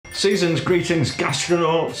Seasons, greetings,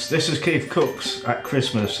 gastronauts. This is KeefCooks at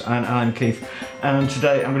Christmas, and I'm Keef. And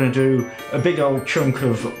today I'm going to do a big old chunk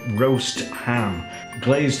of roast ham,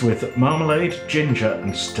 glazed with marmalade, ginger,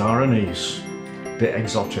 and star anise. Bit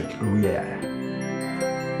exotic, oh yeah.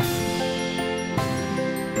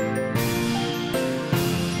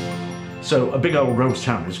 So a big old roast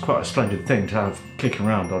ham is quite a splendid thing to have kicking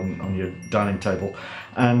around on your dining table,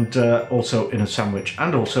 and also in a sandwich,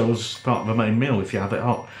 and also as part of a main meal if you have it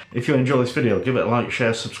hot. If you enjoy this video, give it a like,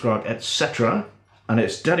 share, subscribe, etc. And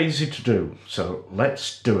it's dead easy to do, so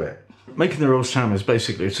let's do it. Making the roast ham is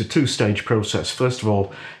basically, it's a two-stage process. First of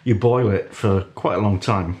all, you boil it for quite a long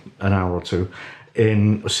time, an hour or two,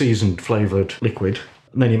 in a seasoned flavoured liquid.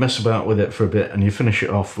 And then you mess about with it for a bit and you finish it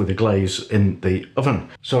off with a glaze in the oven.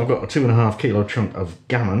 So I've got a 2.5 kilo chunk of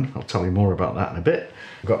gammon. I'll tell you more about that in a bit.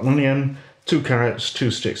 I've got an onion, 2 carrots,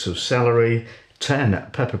 2 sticks of celery, 10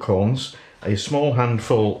 peppercorns, a small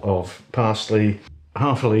handful of parsley,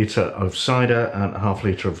 half a litre of cider and half a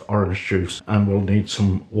litre of orange juice, and we'll need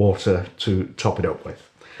some water to top it up with.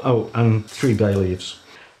 Oh, and 3 bay leaves.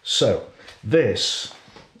 So this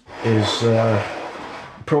is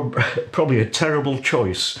probably a terrible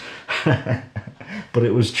choice, but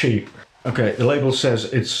it was cheap. Okay, the label says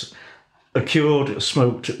it's a cured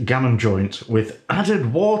smoked gammon joint with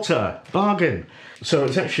added water. Bargain. So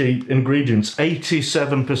it's actually ingredients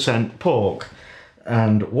 87% pork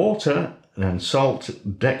and water, and salt,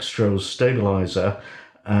 dextrose stabilizer,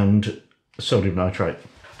 and sodium nitrate.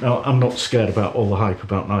 Now, I'm not scared about all the hype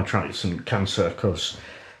about nitrates and cancer because,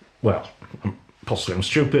 well, possibly I'm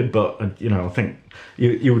stupid, but you know, I think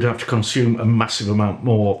you would have to consume a massive amount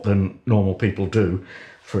more than normal people do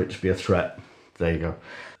for it to be a threat. There you go.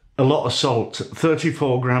 A lot of salt,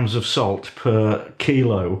 34 grams of salt per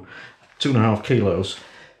kilo, 2.5 kilos.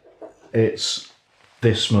 It's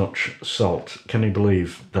this much salt. Can you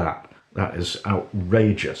believe that? That is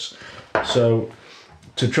outrageous. So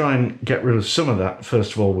to try and get rid of some of that,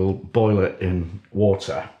 first of all, we'll boil it in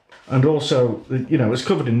water. And also, you know, it's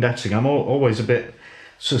covered in netting. I'm always a bit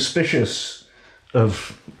suspicious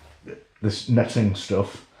of this netting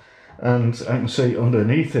stuff. And I can see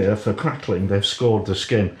underneath here, for crackling, they've scored the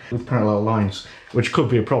skin with parallel lines, which could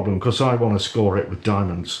be a problem because I want to score it with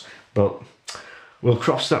diamonds. But we'll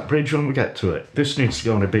cross that bridge when we get to it. This needs to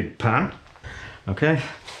go in a big pan. Okay,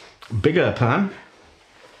 bigger pan.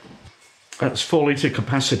 That's 4 litre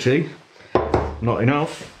capacity. Not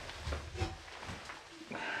enough.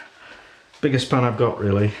 Biggest pan I've got,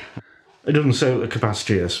 really. It doesn't say what the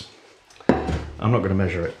capacity is. I'm not going to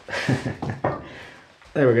measure it.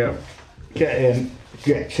 There we go. Get in,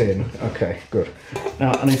 get in. Okay, good.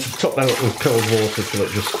 Now I need to top that up with cold water till it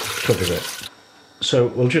just covers it. So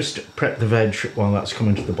we'll just prep the veg while that's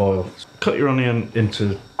coming to the boil. Cut your onion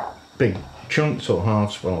into big chunks or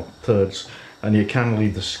halves, well, thirds, and you can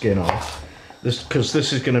leave the skin off. Because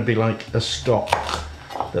this is going to be like a stock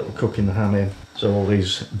that we're cooking the ham in. So all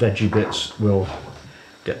these veggie bits will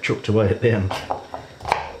get chucked away at the end.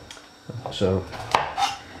 So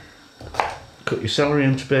cut your celery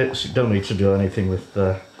into bits. You don't need to do anything with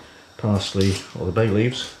the parsley or the bay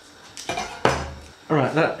leaves.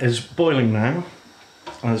 Alright, that is boiling now.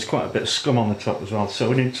 And there's quite a bit of scum on the top as well. So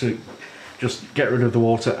we need to just get rid of the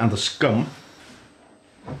water and the scum.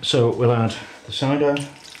 So we'll add the cider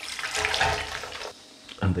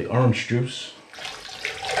and the orange juice.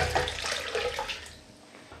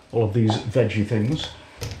 All of these veggie things.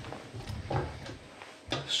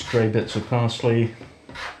 Stray bits of parsley.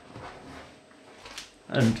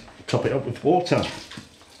 And top it up with water.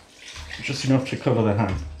 Just enough to cover the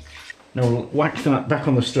ham. Now we'll whack that back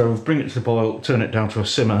on the stove, bring it to the boil, turn it down to a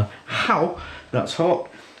simmer. How? That's hot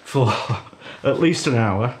for at least an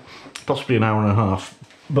hour, possibly an hour and a half.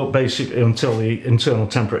 But basically until the internal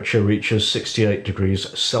temperature reaches 68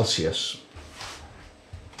 degrees Celsius.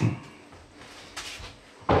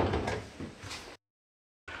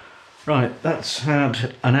 Right, that's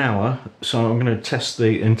had an hour, so I'm going to test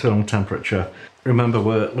the internal temperature. Remember,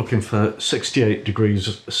 we're looking for 68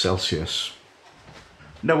 degrees Celsius.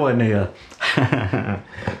 Nowhere near.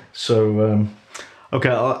 So, okay,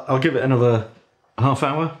 I'll give it another half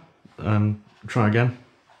hour and try again.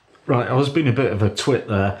 Right, I was being a bit of a twit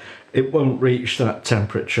there. It won't reach that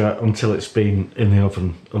temperature until it's been in the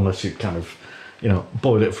oven, unless you kind of, you know,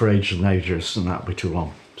 boil it for ages and ages, and that'll be too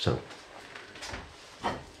long. So,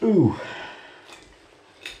 ooh.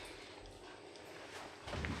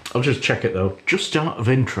 I'll just check it though, just out of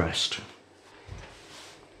interest.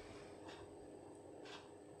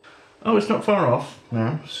 Oh, it's not far off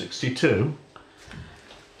now, 62.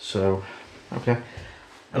 So, okay.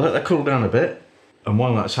 I'll let that cool down a bit. And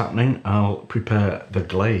while that's happening, I'll prepare the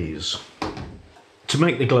glaze. To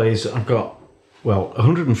make the glaze, I've got, well,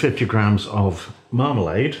 150 grams of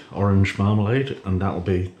marmalade, orange marmalade, and that'll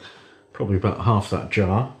be probably about half that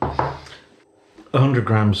jar. 100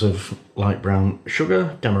 grams of light brown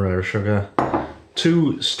sugar, demerara sugar,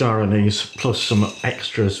 2 star anise plus some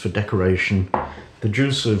extras for decoration, the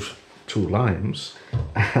juice of 2 limes,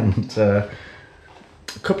 and a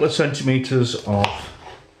couple of centimetres of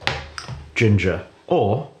ginger,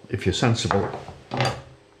 or, if you're sensible,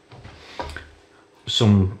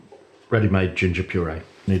 some ready-made ginger puree.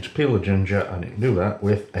 You need to peel the ginger, and you can do that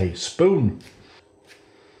with a spoon.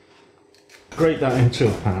 Grate that into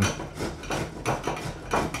a pan.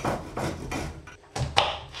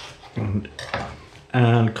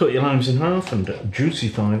 And cut your limes in half and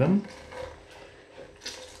juicify them.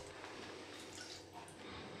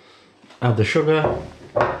 Add the sugar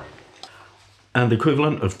and the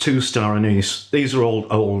equivalent of 2 star anise. These are all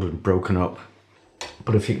old and broken up,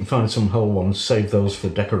 but if you can find some whole ones, save those for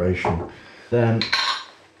decoration. Then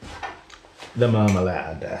the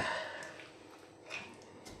marmalade. That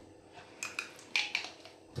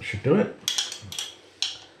should do it.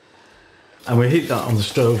 And we heat that on the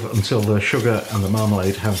stove until the sugar and the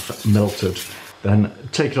marmalade have melted. Then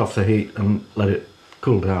take it off the heat and let it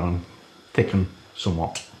cool down and thicken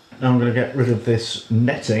somewhat. Now I'm going to get rid of this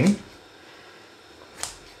netting.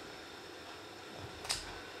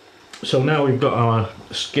 So now we've got our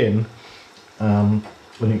skin, when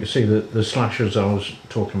you can see the slashes I was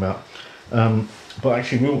talking about. But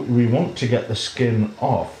actually we want to get the skin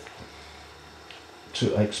off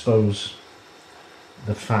to expose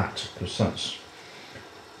the fat, because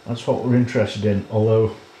that's what we're interested in,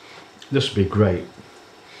 although this would be great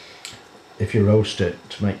if you roast it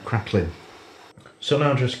to make crackling. So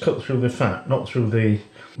now just cut through the fat, not through the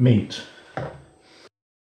meat.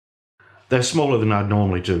 They're smaller than I'd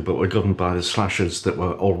normally do, but we're governed by the slashes that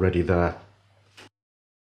were already there.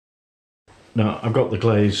 Now I've got the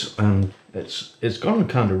glaze and it's gone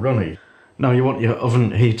kind of runny. Now you want your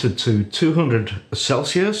oven heated to 200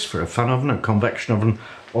 Celsius for a fan oven, a convection oven,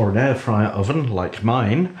 or an air fryer oven like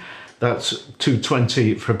mine. That's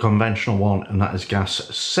 220 for a conventional one, and that is gas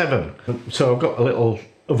 7. So I've got a little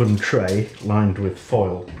oven tray lined with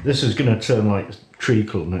foil. This is going to turn like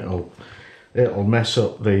treacle and it'll mess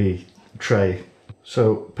up the tray.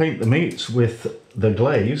 So paint the meats with the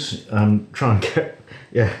glaze and try and get,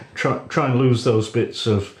 try and lose those bits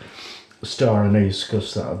of star anise,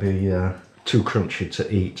 because that'll be too crunchy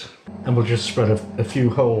to eat. And we'll just spread a few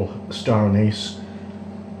whole star anise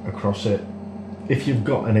across it, if you've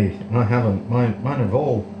got any. And I haven't. Mine have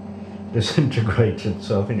all disintegrated,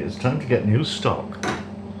 so I think it's time to get new stock.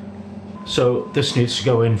 So this needs to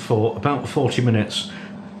go in for about 40 minutes,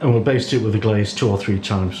 and we'll baste it with the glaze 2 or 3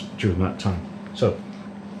 times during that time. So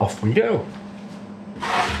off we go.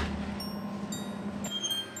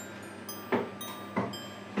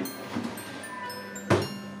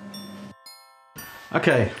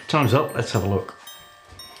 Okay, time's up, let's have a look.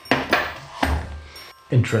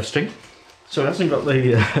 Interesting. So it hasn't got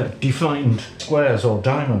the defined squares or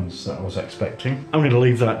diamonds that I was expecting. I'm going to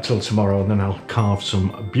leave that till tomorrow, and then I'll carve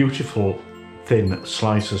some beautiful thin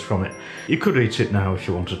slices from it. You could eat it now if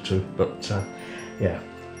you wanted to, but yeah,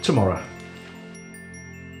 tomorrow.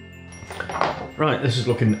 Right, this is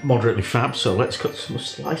looking moderately fab, so let's cut some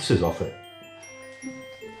slices off it.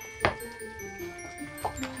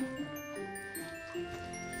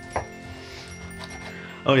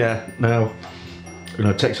 Oh yeah, now we're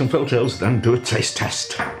going to take some photos, then do a taste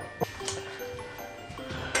test.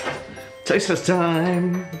 Taste test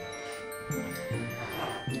time!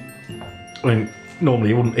 I mean, normally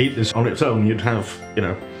you wouldn't eat this on its own. You'd have, you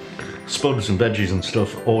know, spuds and veggies and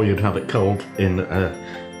stuff, or you'd have it cold in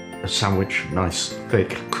a sandwich, nice, thick,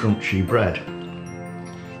 crunchy bread.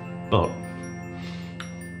 But,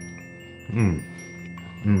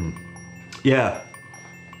 yeah.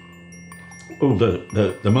 Oh,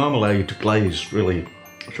 the marmalade glaze it's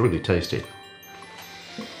really tasty.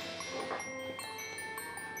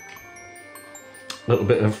 A little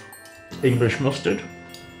bit of English mustard,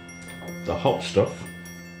 the hot stuff.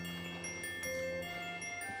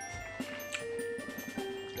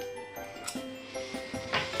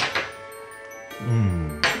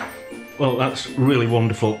 Well, that's really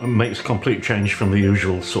wonderful and makes a complete change from the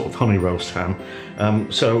usual sort of honey roast ham.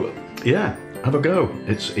 So yeah, have a go.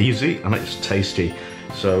 It's easy and it's tasty.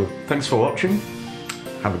 So thanks for watching.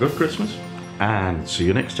 Have a good Christmas and see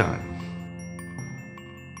you next time.